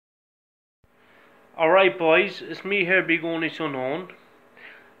Alright boys, it's me here, Big Only Unknown.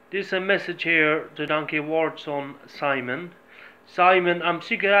 This is a message here to Donkey Ward's son, Simon. Simon, I'm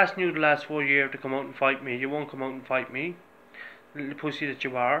sick of asking you the last 4 years to come out and fight me. You won't come out and fight me, little pussy that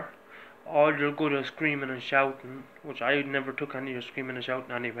you are. All you're good at screaming and shouting, which I never took any of your screaming and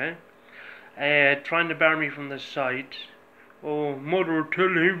shouting anyway. Trying to bar me from the site. Oh, mother, tell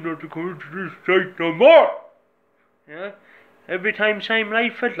him not to come into this site no more! Yeah? Every time Simon I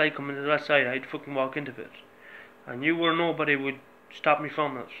felt like coming to that side, I'd fucking walk into it. And you or nobody would stop me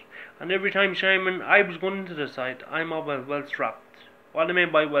from it. And every time Simon I was going into the side, I'm all well strapped. What I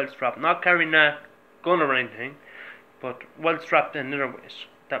mean by well strapped, not carrying a gun or anything, but well strapped in other ways.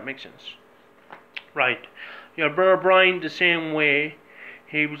 That makes sense. Right. Your brother Brian the same way.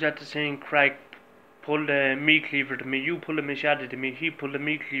 He was at the same crack, pulled a meat cleaver to me. You pulled a machete to me. He pulled a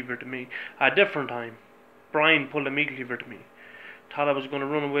meat cleaver to me. At a different time. Brian pulled a meat cleaver to me. Thought I was going to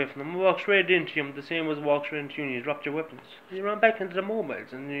run away from them. Walked straight into him, the same as walked straight into you. You dropped your weapons. You ran back into the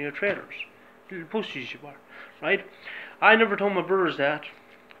mobiles and your trailers. Little pussies you are. Right? I never told my brothers that.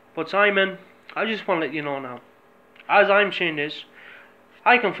 But Simon, I just want to let you know now. As I'm saying this,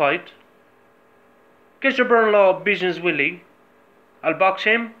 I can fight. Get your brother-in-law business Willie. I'll box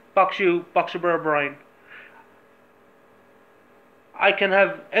him, box you, box your brother Brian. I can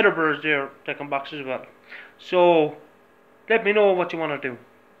have other brothers there that can box as well. So, let me know what you want to do.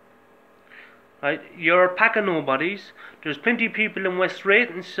 Right? You're a pack of nobodies. There's plenty of people in West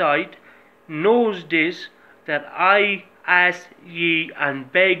Drayton side knows this, that I asked ye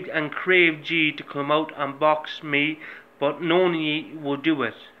and begged and craved ye to come out and box me, but none of ye would do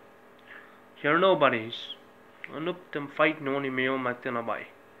it. You're nobodies. I'm up to fighting only my own mcdonagh.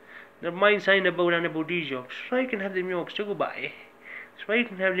 Never mind saying about these yokes. So I can have them yokes too, boy. So I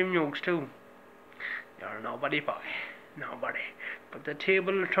can have them yokes too. You're nobody, boy. Nobody. But the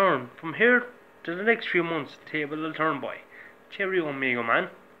table will turn. From here to the next few months, the table will turn, boy. Cheerio, amigo, man.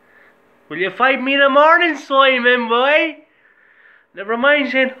 Will you fight me in the morning, Simon, boy? Never mind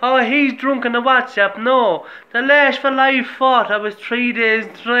saying, oh, he's drunk on the WhatsApp. No. The last fella I fought, I was 3 days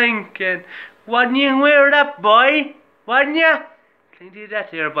drinking. Wasn't you aware of that, boy? Wasn't you? Plenty of that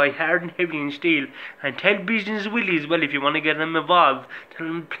there, boy. Hard and heavy and steel. And tell Business Willie as well if you want to get him involved. Tell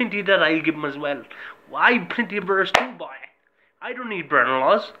him plenty of that, I'll give him as well. I've plenty of brothers too, boy. I don't need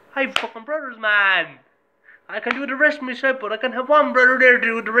brother-in-laws. I've fucking brothers, man. I can do the rest myself, but I can have one brother there to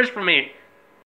do the rest for me.